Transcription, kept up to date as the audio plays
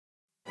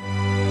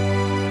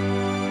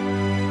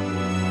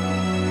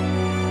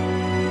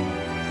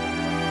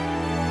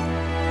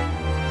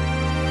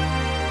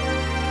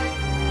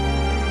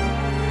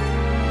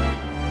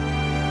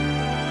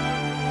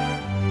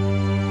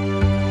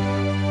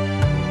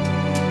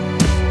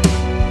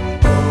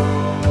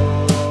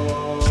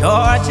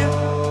Georgia,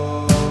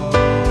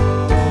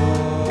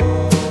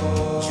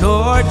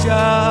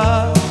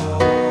 Georgia,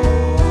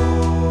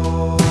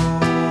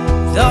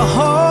 the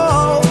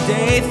whole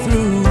day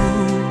through,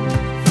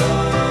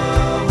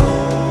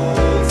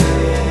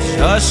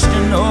 just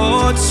an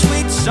old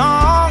sweet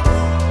song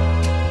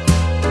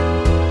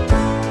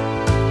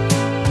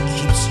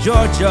keeps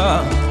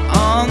Georgia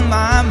on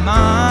my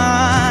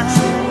mind.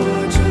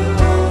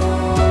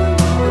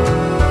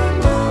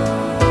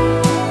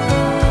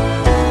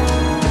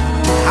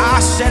 I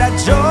said,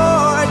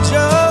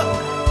 Georgia,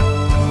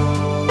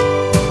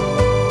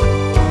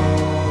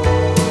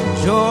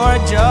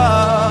 Georgia,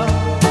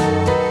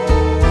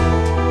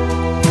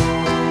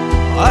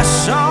 a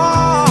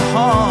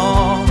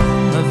song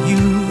of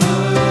you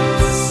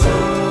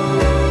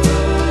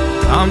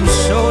comes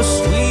so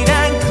sweet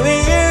and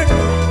clear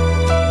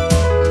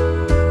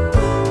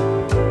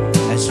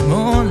as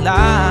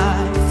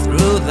moonlight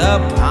through the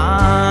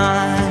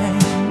pines.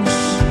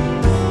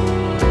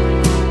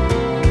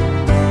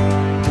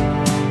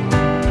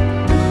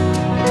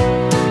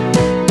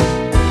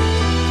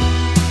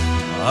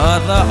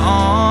 Other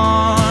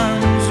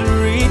arms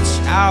reach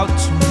out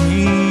to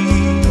me,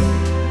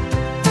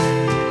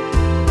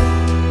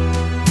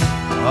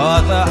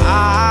 other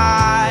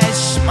eyes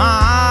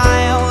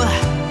smile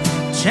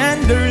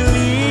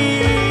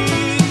tenderly.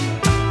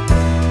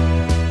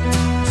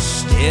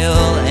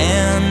 Still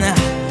in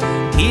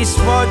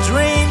peaceful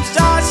dreams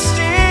I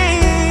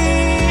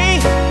see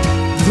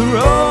the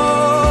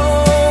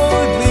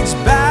road leads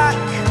back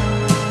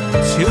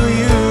to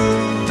you.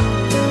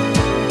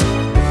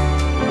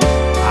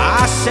 I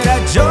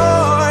said,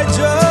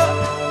 Georgia,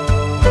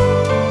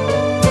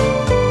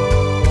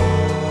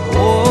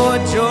 oh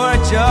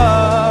Georgia,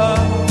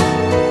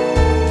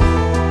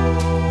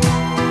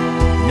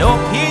 no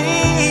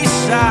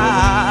peace I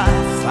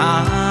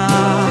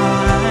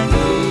find,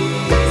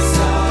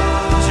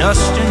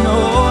 just an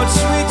old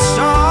sweet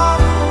song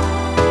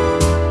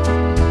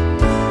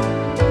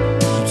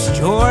keeps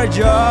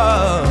Georgia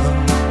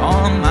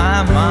on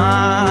my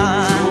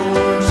mind.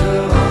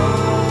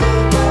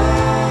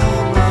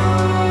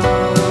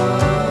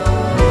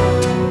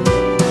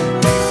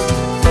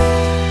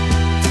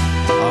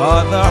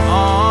 Other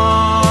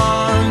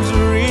arms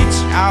reach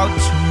out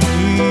to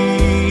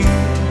me,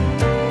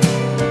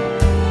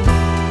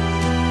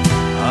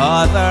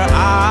 other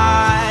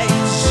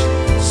eyes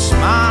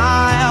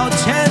smile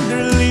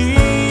tenderly.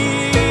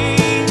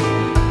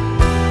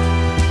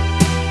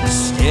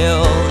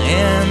 Still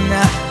in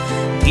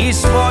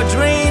peaceful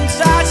dreams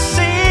I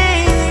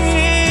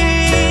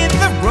see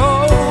the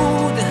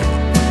road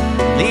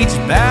leads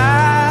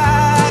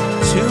back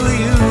to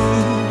you.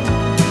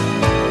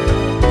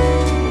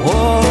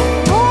 Oh,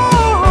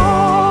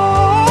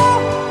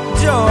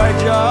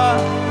 Georgia,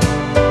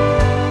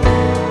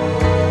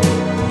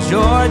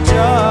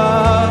 Georgia,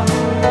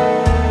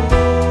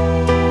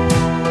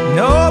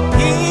 no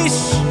peace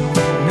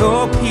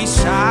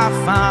I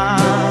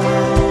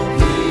find,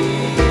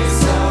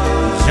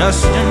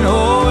 just an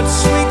old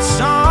sweet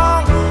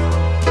song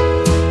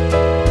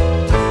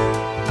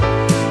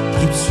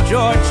keeps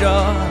Georgia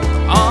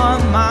on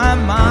my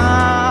mind.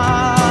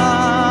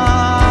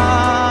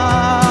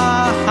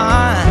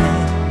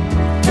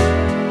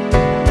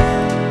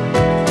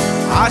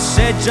 I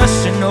said,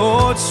 just an old